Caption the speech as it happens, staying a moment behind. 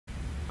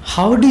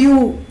how do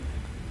you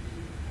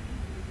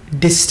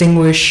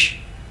distinguish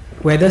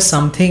whether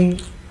something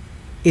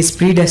is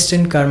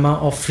predestined karma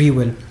or free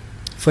will?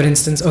 For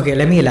instance, okay,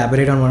 let me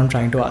elaborate on what I'm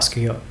trying to ask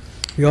you here.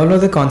 We all know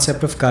the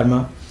concept of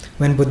karma.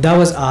 When Buddha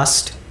was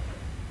asked,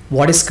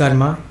 what is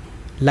karma?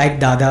 Like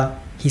Dada,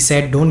 he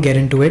said, don't get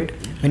into it.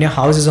 When your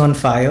house is on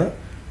fire,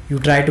 you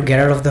try to get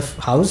out of the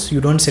house, you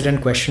don't sit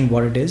and question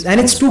what it is. And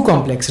it's too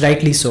complex,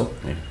 rightly so.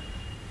 Yeah.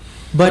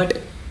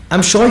 But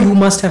I'm sure you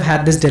must have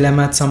had this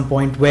dilemma at some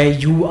point where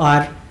you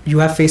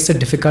have faced a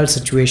difficult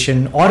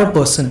situation, or a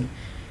person.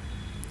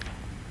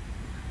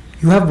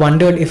 You have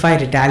wondered, if I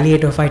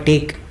retaliate or if I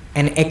take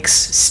an X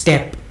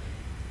step,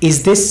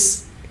 is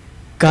this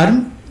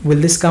karma? Will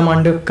this come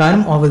under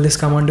karma or will this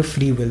come under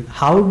free will?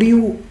 How do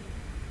you,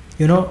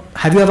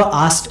 have you ever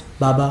asked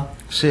Baba?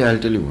 See, I'll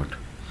tell you what.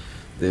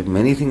 There are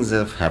many things that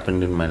have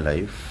happened in my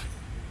life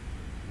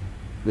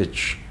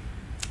which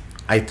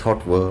I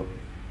thought were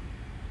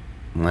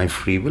my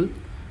free will,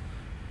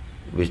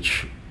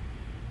 which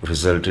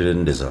resulted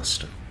in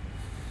disaster.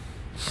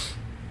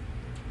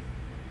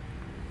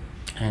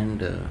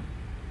 And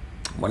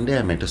one day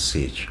I met a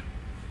sage,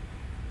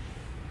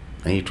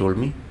 and he told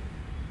me,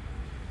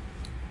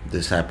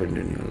 this happened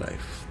in your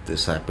life,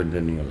 this happened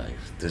in your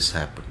life, this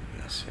happened,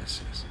 yes,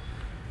 yes, yes.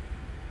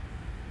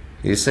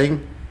 He's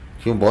saying,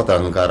 क्यों बहुत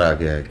अहंकार आ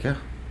गया है क्या?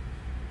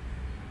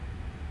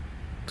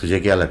 तुझे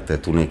क्या लगता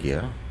है तूने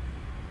किया?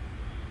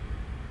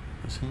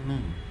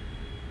 नहीं,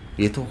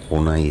 ये तो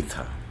होना ही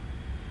था.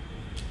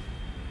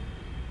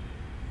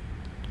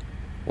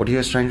 What he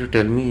was trying to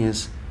tell me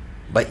is,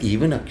 by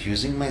even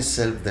accusing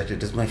myself that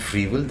it is my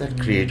free will that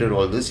created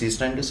all this, he's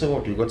trying to say,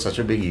 what, you got such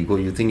a big ego,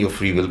 you think your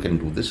free will can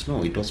do this?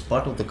 No, it was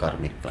part of the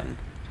karmic plan.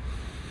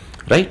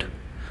 Right?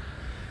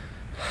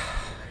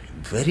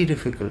 Very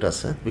difficult,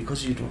 Asad,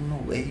 because you don't know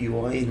where you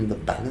are in the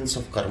balance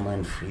of karma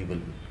and free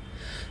will.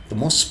 The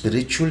more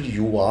spiritual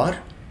you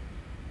are,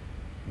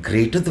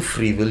 greater the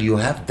free will you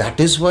have.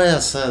 That is why,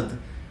 Asad,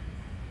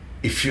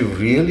 if you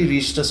really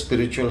reached a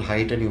spiritual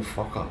height and you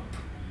fuck up,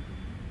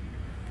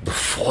 the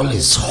fall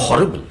is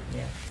horrible.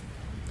 Yeah.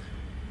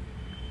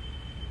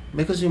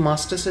 Because your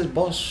master says,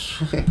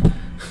 boss,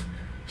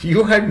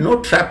 you had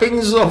no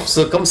trappings of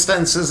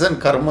circumstances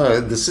and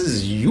karma. This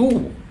is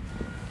you.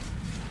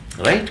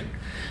 Right?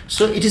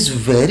 So it is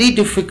very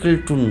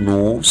difficult to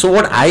know. So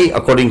what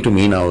according to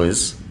me now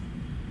is,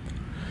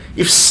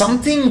 if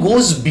something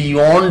goes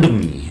beyond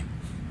me,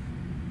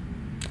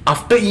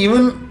 after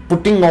even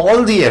putting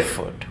all the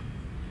effort,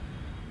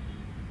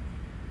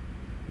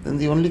 then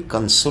the only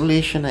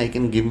consolation I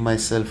can give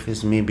myself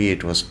is maybe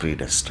it was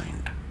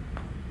predestined.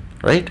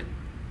 Right?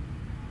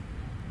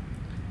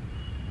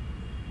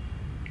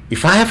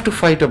 If I have to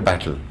fight a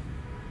battle,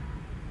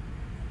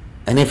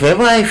 and if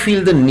ever I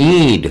feel the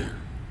need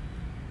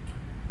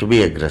to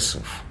be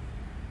aggressive,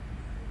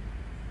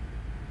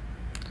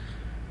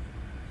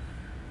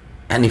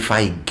 and if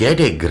I get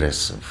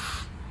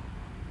aggressive,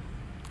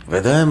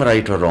 whether I'm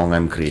right or wrong,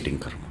 I'm creating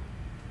karma.